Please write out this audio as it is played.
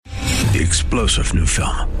The explosive new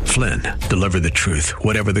film, Flynn, deliver the truth,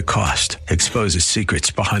 whatever the cost, exposes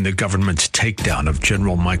secrets behind the government's takedown of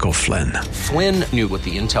General Michael Flynn. Flynn knew what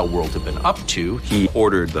the intel world had been up to. He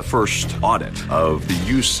ordered the first audit of the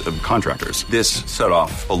use of contractors. This set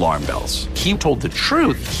off alarm bells. He told the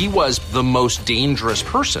truth. He was the most dangerous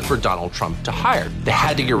person for Donald Trump to hire. They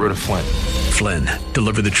had to get rid of Flynn. Flynn,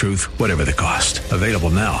 deliver the truth, whatever the cost. Available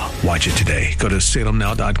now. Watch it today. Go to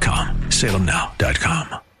salemnow.com.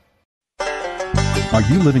 salemnow.com. Are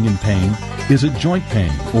you living in pain? Is it joint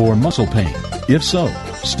pain or muscle pain? If so,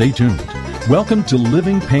 stay tuned. Welcome to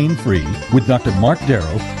Living Pain Free with Dr. Mark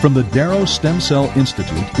Darrow from the Darrow Stem Cell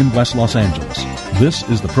Institute in West Los Angeles. This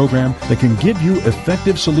is the program that can give you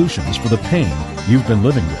effective solutions for the pain you've been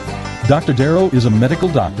living with. Dr. Darrow is a medical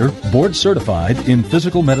doctor, board certified in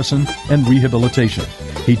physical medicine and rehabilitation.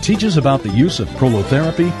 He teaches about the use of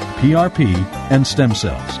prolotherapy, PRP, and stem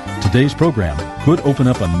cells. Today's program could open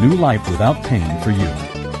up a new life without pain for you.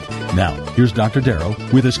 Now, here's Dr. Darrow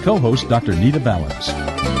with his co-host, Dr. Nita Valens.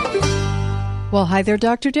 Well, hi there,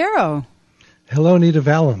 Dr. Darrow. Hello, Nita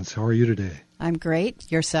Valens. How are you today? I'm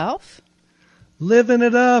great. Yourself? Living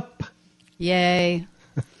it up. Yay.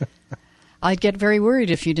 I'd get very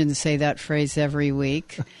worried if you didn't say that phrase every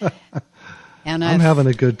week. And I'm having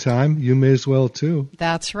a good time. You may as well, too.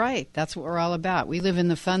 That's right. That's what we're all about. We live in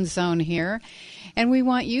the fun zone here, and we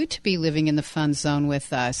want you to be living in the fun zone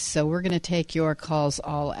with us. So we're going to take your calls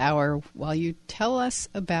all hour while you tell us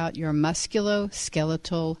about your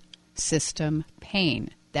musculoskeletal system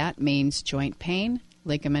pain. That means joint pain,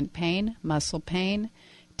 ligament pain, muscle pain,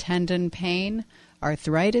 tendon pain,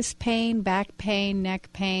 arthritis pain, back pain, neck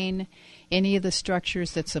pain, any of the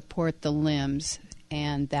structures that support the limbs.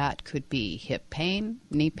 And that could be hip pain,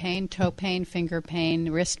 knee pain, toe pain, finger pain,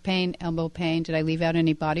 wrist pain, elbow pain. Did I leave out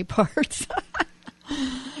any body parts?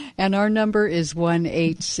 And our number is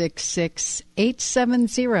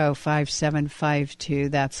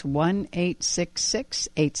 1-866-870-5752. That's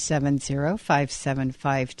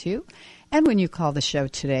 1-866-870-5752. And when you call the show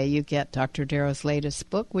today, you get Dr. Darrow's latest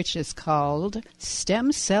book, which is called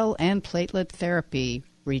Stem Cell and Platelet Therapy.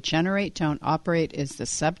 Regenerate, Don't Operate is the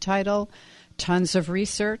subtitle. Tons of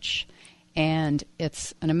research, and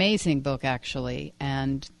it's an amazing book, actually.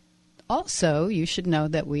 And also, you should know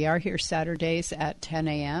that we are here Saturdays at 10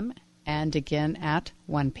 a.m. and again at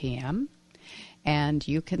 1 p.m. And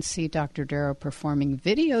you can see Dr. Darrow performing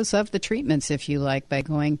videos of the treatments, if you like, by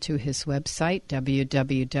going to his website,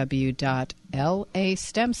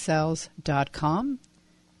 www.lastemcells.com.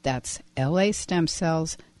 That's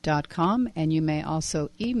lastemcells.com. And you may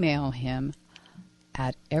also email him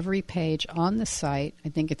at every page on the site. I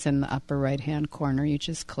think it's in the upper right-hand corner. You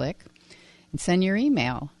just click and send your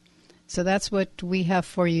email. So that's what we have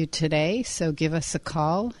for you today. So give us a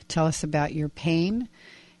call. Tell us about your pain.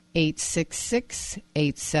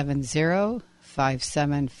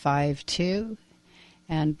 866-870-5752.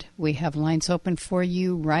 And we have lines open for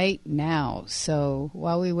you right now. So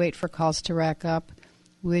while we wait for calls to rack up,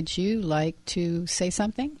 would you like to say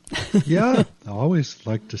something? Yeah, I always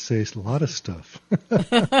like to say a lot of stuff.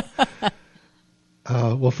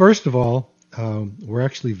 Well, first of all, we're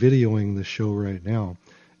actually videoing the show right now.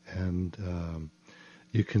 And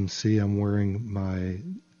you can see I'm wearing my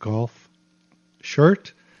golf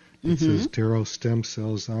shirt. It says Darrow Stem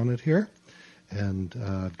Cells on it here. And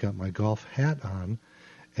I've got my golf hat on.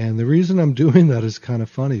 And the reason I'm doing that is kind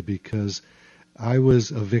of funny because I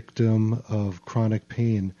was a victim of chronic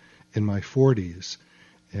pain in my 40s,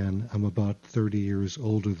 and I'm about 30 years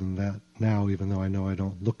older than that now, even though I know I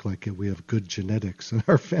don't look like it. We have good genetics in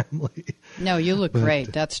our family. No, you look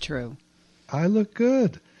great. That's true. I look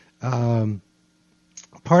good. Part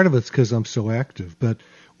of it's because I'm so active, but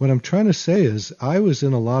what I'm trying to say is I was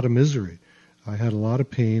in a lot of misery. I had a lot of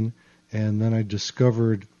pain, and then I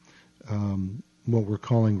discovered what we're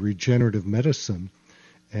calling regenerative medicine.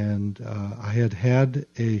 And I had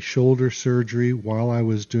a shoulder surgery while I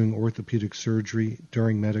was doing orthopedic surgery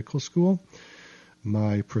during medical school.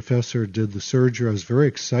 My professor did the surgery. I was very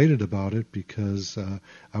excited about it because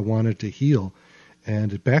I wanted to heal.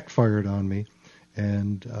 And it backfired on me.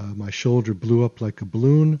 And my shoulder blew up like a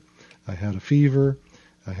balloon. I had a fever.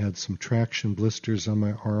 I had some traction blisters on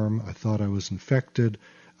my arm. I thought I was infected.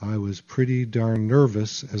 I was pretty darn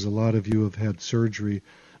nervous, as a lot of you have had surgery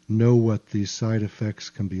know what these side effects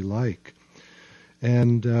can be like.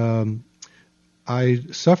 And I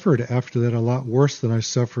suffered after that a lot worse than I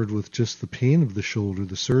suffered with just the pain of the shoulder.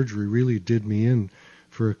 The surgery really did me in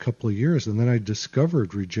for a couple of years, and then I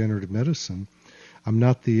discovered regenerative medicine. I'm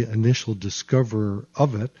not the initial discoverer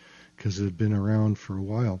of it because it had been around for a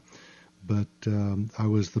while, but I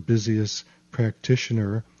was the busiest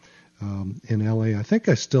practitioner in LA. I think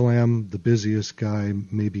I still am the busiest guy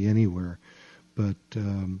maybe anywhere, but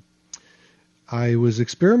I was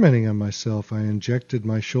experimenting on myself. I injected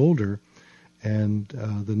my shoulder, and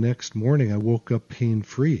the next morning I woke up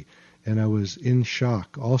pain-free, and I was in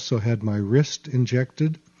shock. Also had my wrist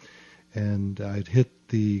injected, and I'd hit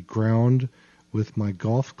the ground with my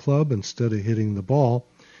golf club instead of hitting the ball,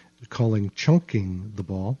 chunking the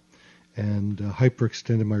ball, and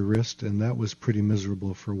hyperextended my wrist, and that was pretty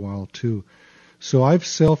miserable for a while too. So I've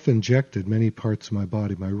self-injected many parts of my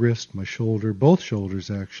body, my wrist, my shoulder, both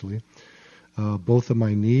shoulders actually, both of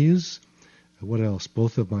my knees, what else?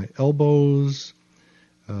 Both of my elbows.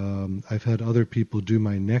 I've had other people do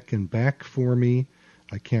my neck and back for me.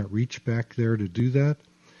 I can't reach back there to do that.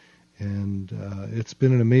 And it's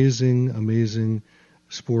been an amazing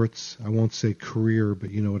sports, I won't say career,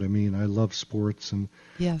 but you know what I mean. I love sports, and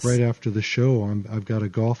yes. Right after the show, I've got a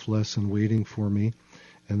golf lesson waiting for me,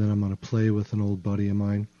 and then I'm going to play with an old buddy of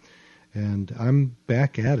mine, and I'm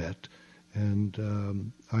back at it,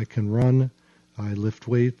 and I can run, I lift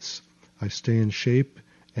weights, I stay in shape,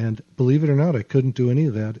 and believe it or not, I couldn't do any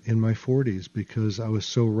of that in my 40s because I was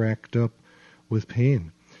so racked up with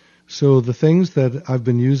pain. So the things that I've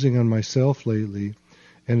been using on myself lately,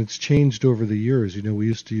 and it's changed over the years. You know, we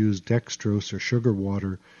used to use dextrose or sugar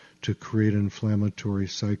water to create an inflammatory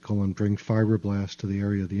cycle and bring fibroblasts to the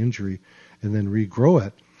area of the injury and then regrow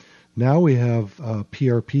it. Now we have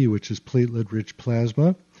PRP, which is platelet-rich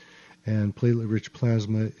plasma, and platelet-rich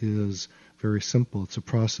plasma is very simple. It's a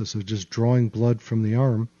process of just drawing blood from the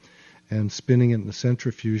arm and spinning it in a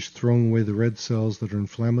centrifuge, throwing away the red cells that are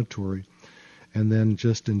inflammatory, and then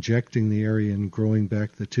just injecting the area and growing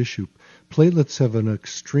back the tissue. Platelets have an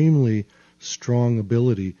extremely strong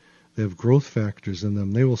ability. They have growth factors in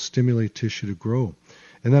them. They will stimulate tissue to grow.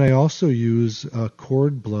 And then I also use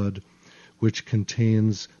cord blood, which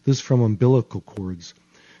contains, this is from umbilical cords,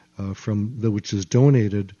 which is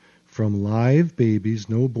donated from live babies,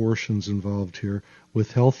 no abortions involved here,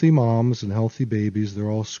 with healthy moms and healthy babies. They're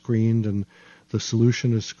all screened, and the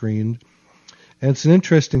solution is screened. And it's an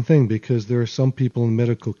interesting thing because there are some people in the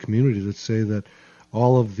medical community that say that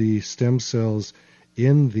all of the stem cells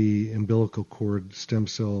in the umbilical cord stem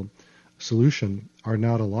cell solution are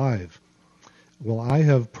not alive. Well, I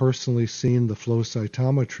have personally seen the flow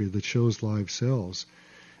cytometry that shows live cells.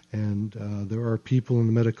 And there are people in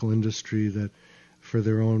the medical industry that, for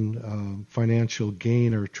their own financial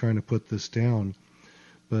gain, are trying to put this down.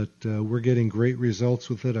 But we're getting great results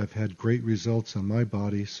with it. I've had great results on my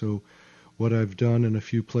body. So what I've done in a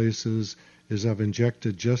few places is I've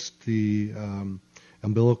injected just the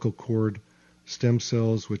umbilical cord stem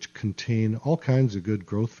cells, which contain all kinds of good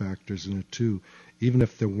growth factors in it too. Even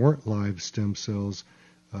if there weren't live stem cells,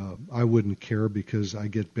 I wouldn't care because I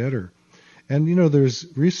get better. And you know, there's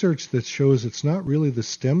research that shows it's not really the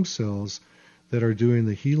stem cells that are doing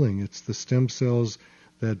the healing. It's the stem cells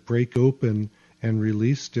that break open and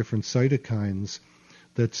release different cytokines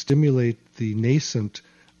that stimulate the nascent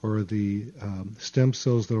or the stem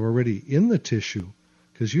cells that are already in the tissue,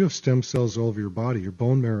 because you have stem cells all over your body. Your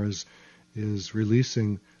bone marrow is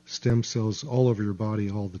releasing stem cells all over your body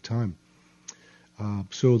all the time.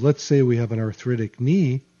 So let's say we have an arthritic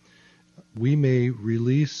knee, we may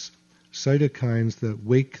release cytokines that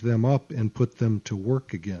wake them up and put them to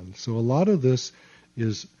work again. So a lot of this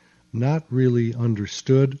is not really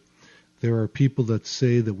understood. There are people that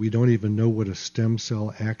say that we don't even know what a stem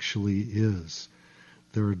cell actually is.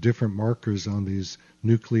 There are different markers on these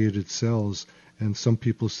nucleated cells, and some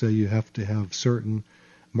people say you have to have certain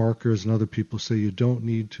markers, and other people say you don't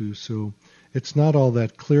need to. So it's not all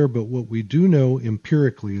that clear, but what we do know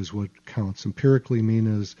empirically is what counts. Empirically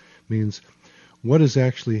means what is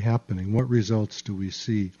actually happening, what results do we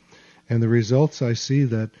see. And the results I see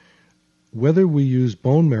that whether we use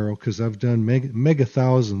bone marrow, because I've done mega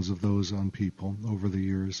thousands of those on people over the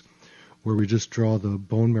years, where we just draw the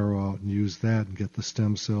bone marrow out and use that and get the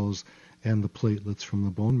stem cells and the platelets from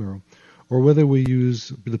the bone marrow, or whether we use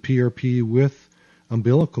the PRP with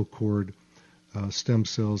umbilical cord stem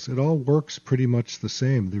cells, it all works pretty much the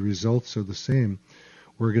same. The results are the same.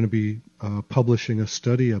 We're going to be publishing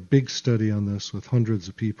a big study on this with hundreds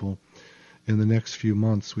of people in the next few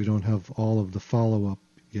months. We don't have all of the follow-up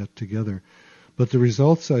yet together. But the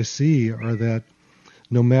results I see are that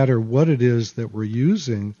no matter what it is that we're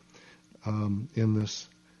using in this,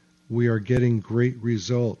 we are getting great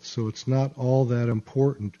results. So it's not all that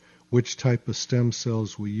important which type of stem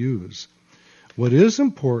cells we use. What is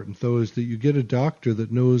important, though, is that you get a doctor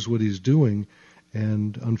that knows what he's doing.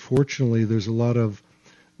 And unfortunately, there's a lot of,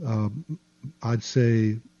 I'd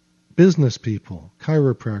say, business people,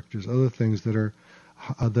 chiropractors, other things that are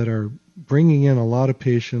that are bringing in a lot of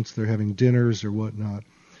patients. They're having dinners or whatnot,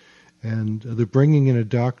 and they're bringing in a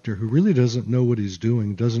doctor who really doesn't know what he's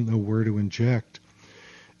doing, doesn't know where to inject.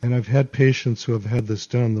 And I've had patients who have had this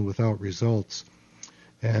done without results.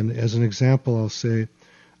 And as an example, I'll say,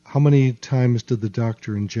 how many times did the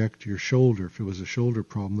doctor inject your shoulder? If it was a shoulder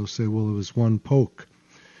problem, they'll say, well, it was one poke.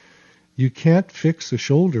 You can't fix a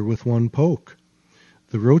shoulder with one poke.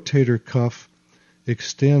 The rotator cuff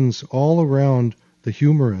extends all around the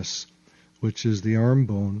humerus, which is the arm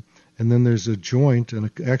bone, and then there's a joint,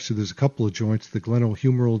 and actually there's a couple of joints, the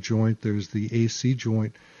glenohumeral joint, there's the AC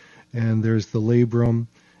joint, and there's the labrum,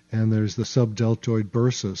 and there's the subdeltoid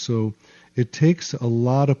bursa. So it takes a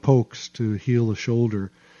lot of pokes to heal a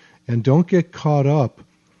shoulder. And don't get caught up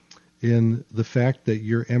in the fact that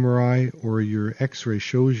your MRI or your X-ray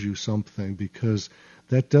shows you something, because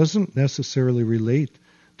that doesn't necessarily relate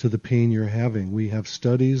to the pain you're having. We have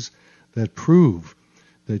studies that prove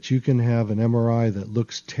that you can have an MRI that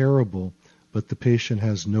looks terrible, but the patient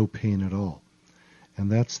has no pain at all.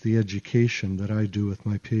 And that's the education that I do with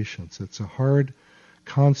my patients. It's a hard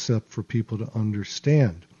concept for people to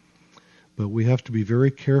understand, but we have to be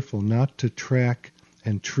very careful not to track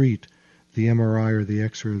and treat the MRI or the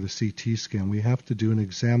X-ray or the CT scan. We have to do an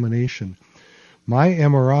examination. My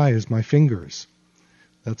MRI is my fingers.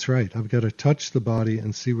 That's right. I've got to touch the body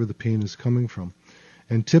and see where the pain is coming from.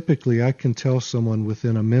 And typically I can tell someone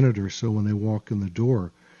within a minute or so when they walk in the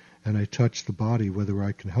door and I touch the body whether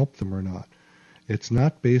I can help them or not. It's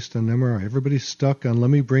not based on MRI. Everybody's stuck on, let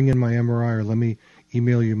me bring in my MRI or let me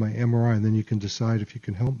email you my MRI and then you can decide if you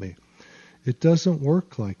can help me. It doesn't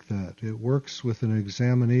work like that. It works with an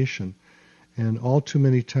examination. And all too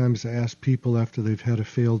many times I ask people after they've had a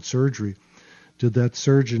failed surgery, did that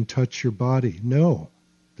surgeon touch your body? No.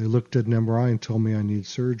 They looked at an MRI and told me I need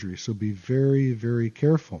surgery. So be very, very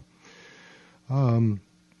careful. I'm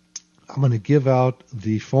going to give out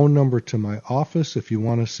the phone number to my office if you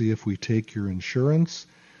want to see if we take your insurance.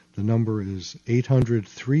 The number is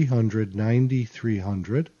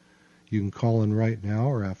 800-300-9300. You can call in right now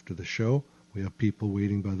or after the show. We have people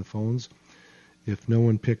waiting by the phones. If no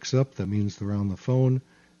one picks up, that means they're on the phone,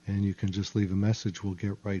 and you can just leave a message. We'll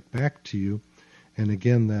get right back to you. And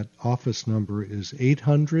again, that office number is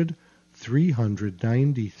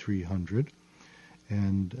 800-300-9300.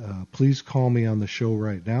 And please call me on the show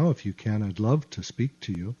right now if you can. I'd love to speak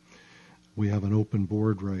to you. We have an open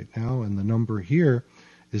board right now, and the number here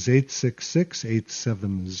is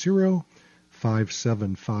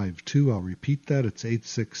 866-870-5752. I'll repeat that. It's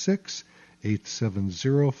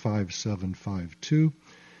 866-870-5752.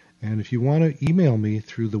 And if you want to email me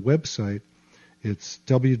through the website, it's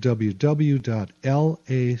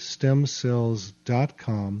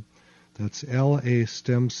www.lastemcells.com. That's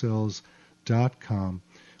lastemcells.com.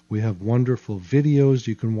 We have wonderful videos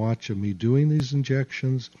you can watch of me doing these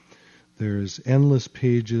injections. There's endless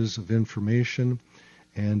pages of information.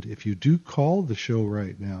 And if you do call the show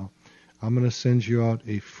right now, I'm going to send you out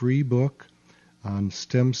a free book on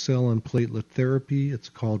stem cell and platelet therapy. It's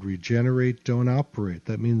called Regenerate, Don't Operate.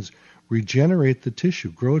 That means regenerate the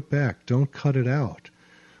tissue, grow it back, don't cut it out.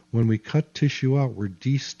 When we cut tissue out, we're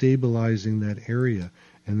destabilizing that area,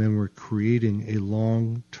 and then we're creating a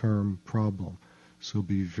long-term problem. So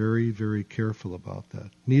be very, very careful about that.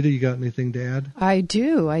 Nita, you got anything to add? I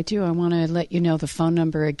do. I want to let you know the phone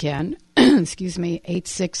number again. Excuse me,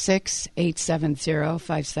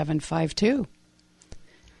 866-870-5752.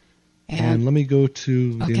 And let me go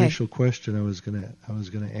to the initial question I was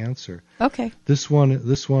gonna answer. Okay. This one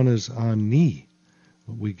is on knee.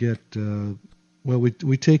 We get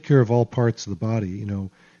we take care of all parts of the body,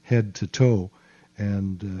 head to toe,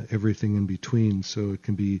 and everything in between. So it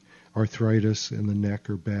can be arthritis in the neck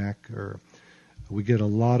or back, or we get a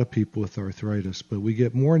lot of people with arthritis, but we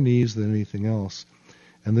get more knees than anything else.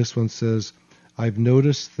 And this one says, I've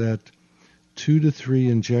noticed that 2 to 3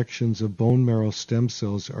 injections of bone marrow stem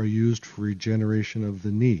cells are used for regeneration of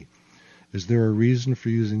the knee. Is there a reason for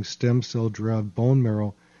using stem cell-derived bone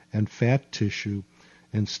marrow and fat tissue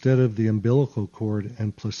instead of the umbilical cord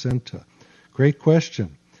and placenta? Great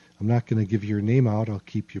question. I'm not going to give your name out. I'll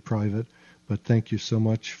keep you private. But thank you so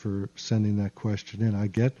much for sending that question in. I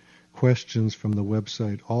get questions from the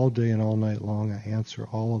website all day and all night long. I answer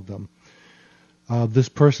all of them. This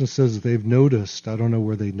person says they've noticed. I don't know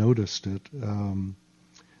where they noticed it. I'm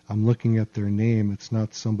looking at their name. It's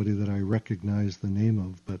not somebody that I recognize the name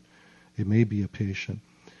of, but it may be a patient.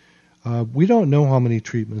 We don't know how many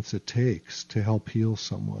treatments it takes to help heal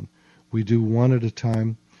someone. We do one at a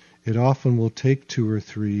time. It often will take 2 or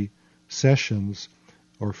 3 sessions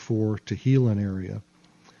or 4 to heal an area.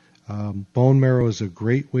 Bone marrow is a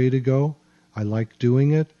great way to go. I like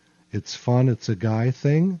doing it. It's fun. It's a guy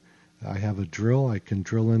thing. I have a drill. I can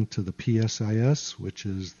drill into the PSIS, which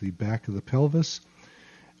is the back of the pelvis,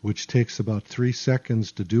 which takes about 3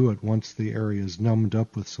 seconds to do it once the area is numbed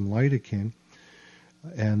up with some lidocaine.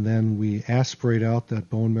 And then we aspirate out that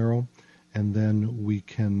bone marrow, and then we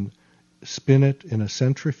can spin it in a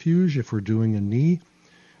centrifuge if we're doing a knee.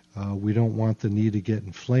 We don't want the knee to get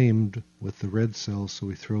inflamed with the red cells, so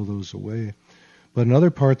we throw those away. But in other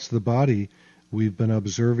parts of the body, we've been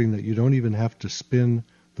observing that you don't even have to spin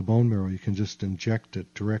the bone marrow. You can just inject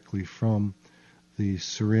it directly from the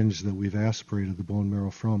syringe that we've aspirated the bone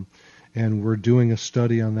marrow from. And we're doing a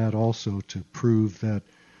study on that also to prove that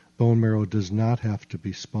bone marrow does not have to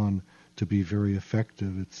be spun to be very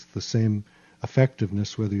effective. It's the same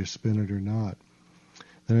effectiveness whether you spin it or not.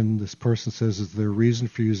 Then this person says, is there a reason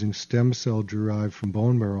for using stem cell derived from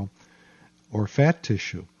bone marrow or fat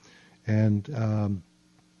tissue? And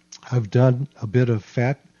I've done a bit of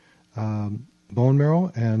fat bone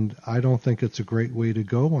marrow, and I don't think it's a great way to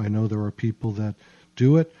go. I know there are people that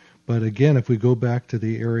do it, but again, if we go back to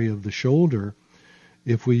the area of the shoulder,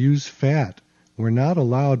 if we use fat, we're not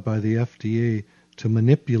allowed by the FDA to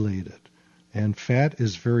manipulate it. And fat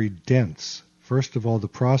is very dense. First of all, the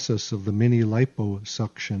process of the mini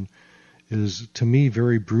liposuction is, to me,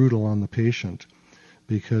 very brutal on the patient,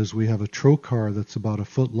 because we have a trocar that's about a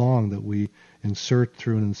foot long that we insert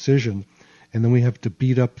through an incision, and then we have to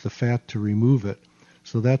beat up the fat to remove it.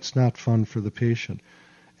 So that's not fun for the patient.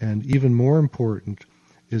 And even more important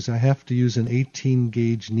is I have to use an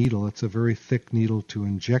 18-gauge needle. It's a very thick needle to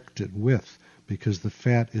inject it with because the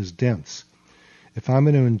fat is dense. If I'm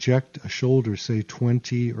going to inject a shoulder, say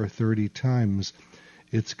 20 or 30 times,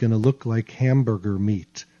 it's going to look like hamburger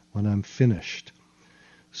meat when I'm finished.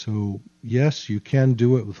 So yes, you can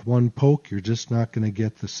do it with one poke. You're just not going to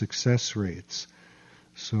get the success rates.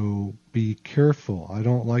 So be careful. I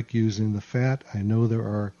don't like using the fat. I know there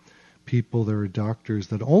are people, there are doctors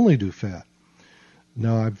that only do fat.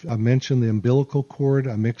 Now, I mentioned the umbilical cord.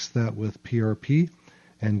 I mix that with PRP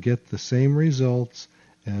and get the same results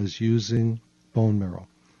as using bone marrow.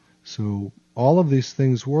 So all of these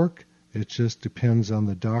things work. It just depends on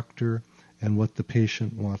the doctor and what the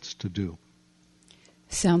patient wants to do.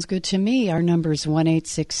 Sounds good to me. Our number is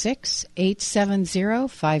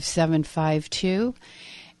 1-866-870-5752.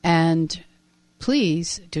 And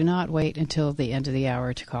please do not wait until the end of the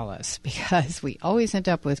hour to call us, because we always end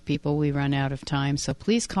up with people. We run out of time. So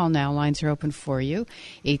please call now. Lines are open for you.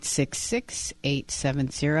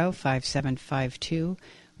 866-870-5752.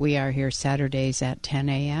 We are here Saturdays at 10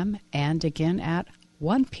 a.m. and again at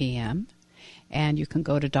 1 p.m. And you can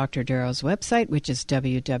go to Dr. Darrow's website, which is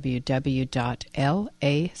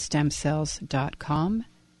www.lastemcells.com,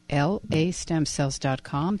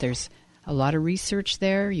 lastemcells.com. There's a lot of research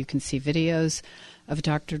there. You can see videos of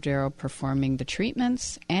Dr. Darrow performing the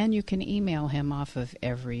treatments, and you can email him off of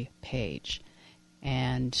every page.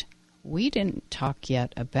 And we didn't talk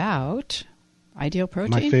yet about Ideal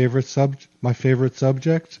Protein. My favorite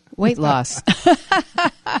subject? Weight loss.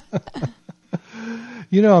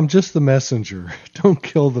 You know, I'm just the messenger. Don't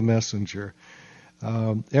kill the messenger.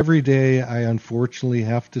 Every day I unfortunately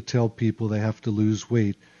have to tell people they have to lose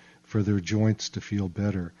weight for their joints to feel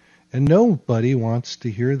better. And nobody wants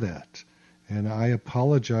to hear that. And I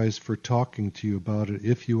apologize for talking to you about it.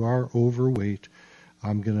 If you are overweight,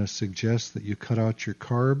 I'm going to suggest that you cut out your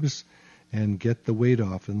carbs and get the weight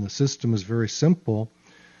off. And the system is very simple.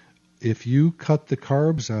 If you cut the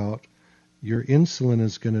carbs out, your insulin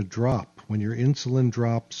is going to drop. When your insulin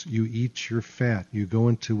drops, you eat your fat. You go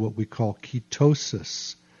into what we call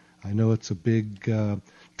ketosis. I know it's a big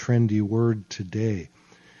trendy word today.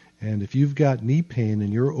 And if you've got knee pain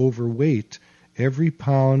and you're overweight, every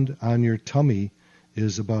pound on your tummy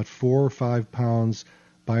is about 4 or 5 pounds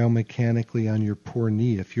biomechanically on your poor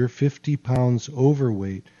knee. If you're 50 pounds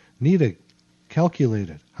overweight, need to calculate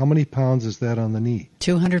it. How many pounds is that on the knee?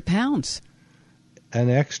 200 pounds. An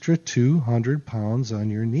extra 200 pounds on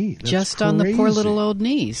your knee. That's just crazy. On the poor little old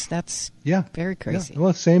knees. That's very crazy. Yeah.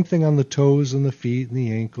 Well, same thing on the toes and the feet and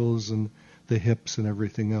the ankles and the hips and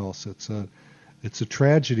everything else. It's a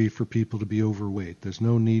tragedy for people to be overweight. There's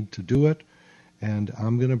no need to do it, and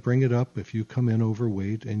I'm going to bring it up if you come in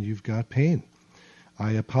overweight and you've got pain.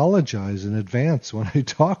 I apologize in advance when I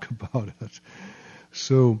talk about it.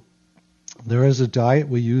 So there is a diet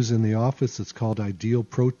we use in the office. It's called Ideal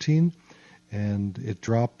Protein. And it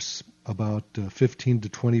drops about 15 to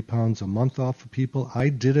 20 pounds a month off of people. I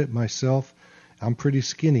did it myself. I'm pretty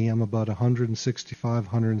skinny. I'm about 165,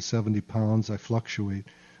 170 pounds. I fluctuate.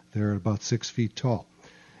 They're about 6 feet tall.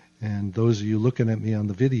 And those of you looking at me on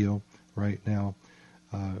the video right now,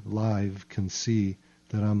 live can see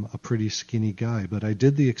that I'm a pretty skinny guy. But I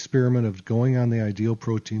did the experiment of going on the Ideal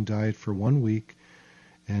Protein diet for 1 week,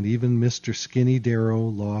 and even Mr. Skinny Darrow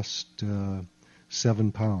lost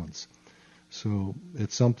 7 pounds. So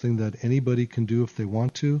it's something that anybody can do if they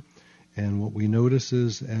want to. And what we notice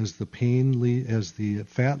is as the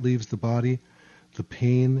fat leaves the body, the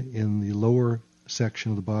pain in the lower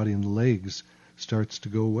section of the body and the legs starts to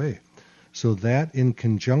go away. So that, in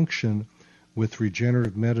conjunction with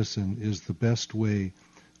regenerative medicine, is the best way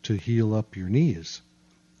to heal up your knees.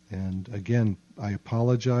 And again, I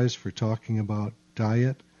apologize for talking about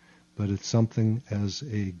diet, but it's something as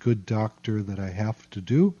a good doctor that I have to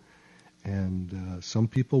do. And some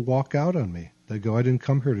people walk out on me. They go, I didn't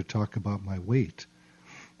come here to talk about my weight.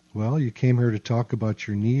 Well, you came here to talk about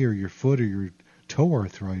your knee or your foot or your toe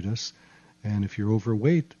arthritis. And if you're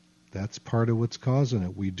overweight, that's part of what's causing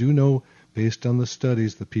it. We do know, based on the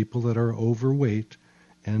studies, the people that are overweight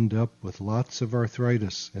end up with lots of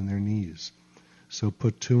arthritis in their knees. So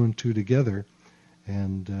put 2 and 2 together,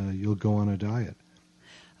 and you'll go on a diet.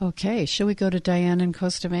 Okay, shall we go to Diane in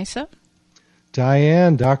Costa Mesa?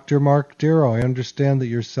 Diane, Dr. Mark Darrow, I understand that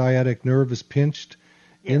your sciatic nerve is pinched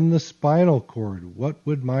in the spinal cord. What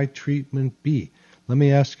would my treatment be? Let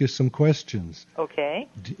me ask you some questions. Okay.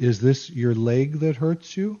 Is this your leg that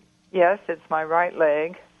hurts you? Yes, it's my right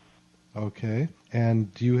leg. Okay.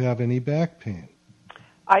 And do you have any back pain?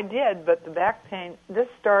 I did, but the back pain, this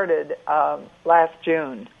started last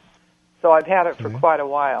June, so I've had it for quite a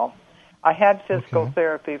while. I had physical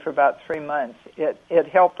therapy for about 3 months. It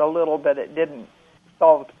helped a little, but it didn't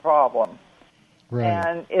solve the problem. Right.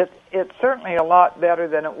 And it's certainly a lot better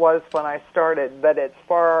than it was when I started, but it's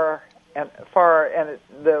far, and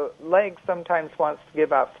the leg sometimes wants to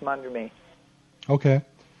give out from under me. Okay.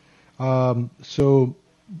 So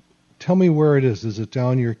tell me where it is. Is it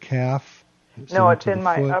down your calf? No, it's in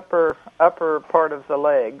my upper part of the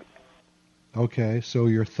leg. Okay, so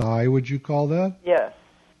your thigh, would you call that? Yes.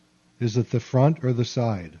 Is it the front or the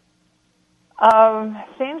side?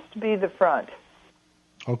 Seems to be the front.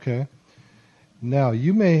 Okay. Now, are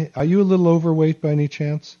you a little overweight by any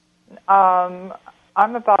chance? I'm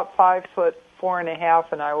about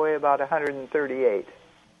 5'4.5", and I weigh about 138.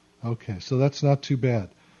 Okay, so that's not too bad.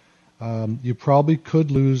 You probably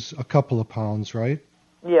could lose a couple of pounds, right?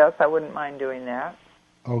 Yes, I wouldn't mind doing that.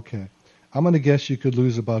 Okay. I'm going to guess you could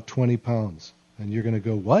lose about 20 pounds. And you're going to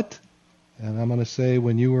go, what? And I'm going to say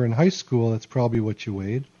when you were in high school, that's probably what you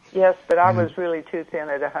weighed. Yes, but I was really too thin.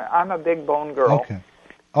 I'm a big bone girl.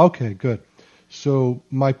 Okay, good. So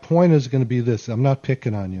my point is going to be this. I'm not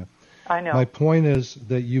picking on you. I know. My point is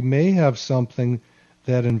that you may have something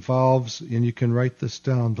that involves, and you can write this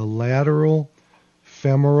down, the lateral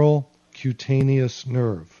femoral cutaneous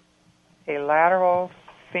nerve. A lateral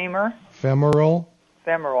femur? Femoral.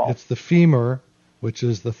 Femoral. It's the femur, which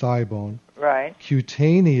is the thigh bone. Right.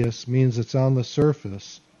 Cutaneous means it's on the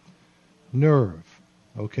surface. Nerve.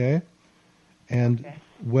 Okay? And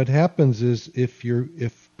what happens is if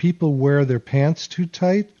people wear their pants too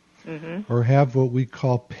tight or have what we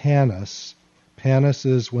call pannus. Pannus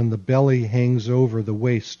is when the belly hangs over the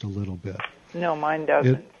waist a little bit. No, mine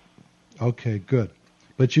doesn't. Okay, good.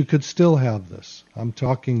 But you could still have this. I'm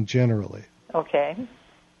talking generally. Okay.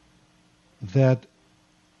 That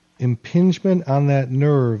impingement on that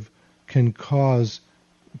nerve can cause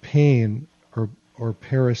pain or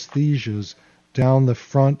paresthesias down the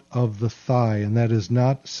front of the thigh, and that is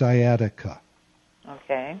not sciatica.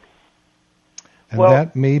 Okay. And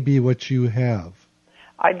that may be what you have.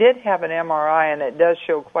 I did have an MRI, and it does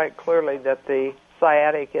show quite clearly that the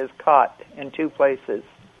sciatic is caught in 2 places.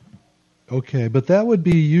 Okay, but that would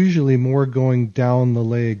be usually more going down the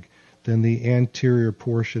leg than the anterior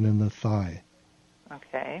portion in the thigh.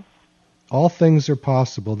 Okay. All things are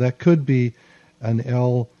possible. That could be an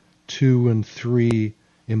L2 and 3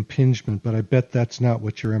 impingement, but I bet that's not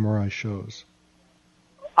what your MRI shows.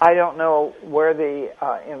 I don't know where the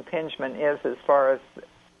impingement is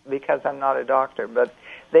because I'm not a doctor, but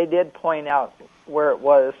they did point out where it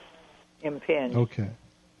was impinged. Okay.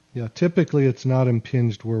 Yeah, typically it's not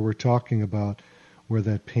impinged where we're talking about where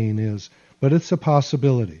that pain is, but it's a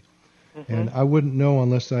possibility. And I wouldn't know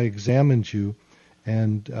unless I examined you,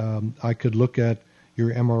 and I could look at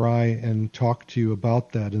your MRI and talk to you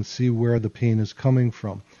about that and see where the pain is coming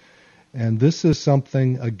from. And this is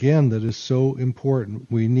something, again, that is so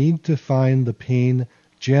important. We need to find the pain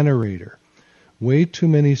generator. Way too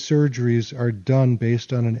many surgeries are done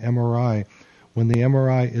based on an MRI when the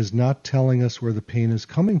MRI is not telling us where the pain is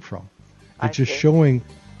coming from. It's just showing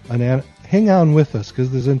hang on with us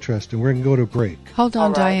because this is interesting. We're going to go to break. Hold on, All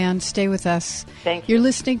right. Diane. Stay with us. Thank you. You're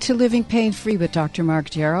listening to Living Pain-Free with Dr. Mark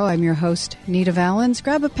Darrow. I'm your host, Nita Valens.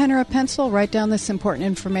 Grab a pen or a pencil. Write down this important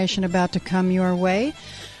information about to come your way.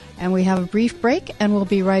 And we have a brief break, and we'll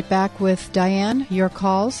be right back with Diane, your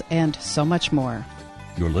calls, and so much more.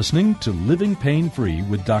 You're listening to Living Pain-Free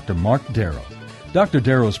with Dr. Mark Darrow. Dr.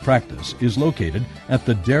 Darrow's practice is located at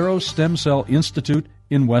the Darrow Stem Cell Institute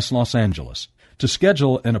in West Los Angeles. To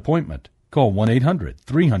schedule an appointment, call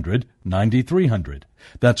 1-800-300-9300.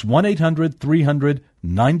 That's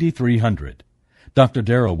 1-800-300-9300. Dr.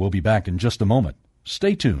 Darrow will be back in just a moment.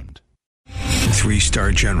 Stay tuned.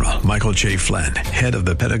 3-star General Michael J. Flynn, head of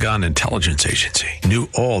the Pentagon Intelligence Agency, knew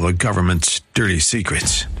all the government's dirty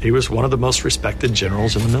secrets. He was one of the most respected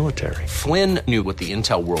generals in the military. Flynn knew what the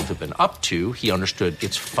intel world had been up to. He understood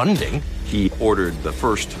its funding. He ordered the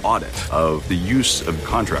first audit of the use of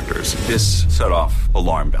contractors. This set off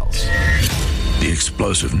alarm bells. The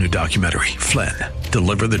explosive new documentary, Flynn,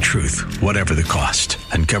 Deliver the Truth, Whatever the Cost,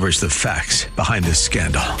 uncovers the facts behind this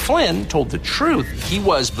scandal. Flynn told the truth. He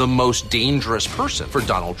was the most dangerous person for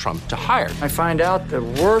Donald Trump to hire. I find out the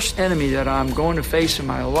worst enemy that I'm going to face in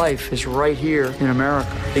my life is right here in America.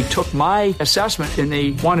 They took my assessment and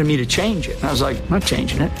they wanted me to change it. And I was like, I'm not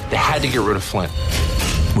changing it. They had to get rid of Flynn.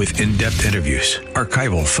 With in-depth interviews,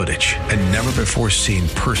 archival footage, and never-before-seen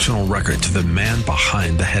personal records of the man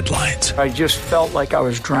behind the headlines. I just felt like I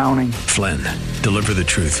was drowning. Flynn, Deliver the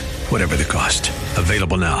Truth, Whatever the Cost.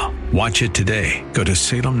 Available now. Watch it today. Go to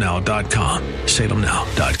salemnow.com.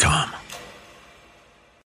 salemnow.com.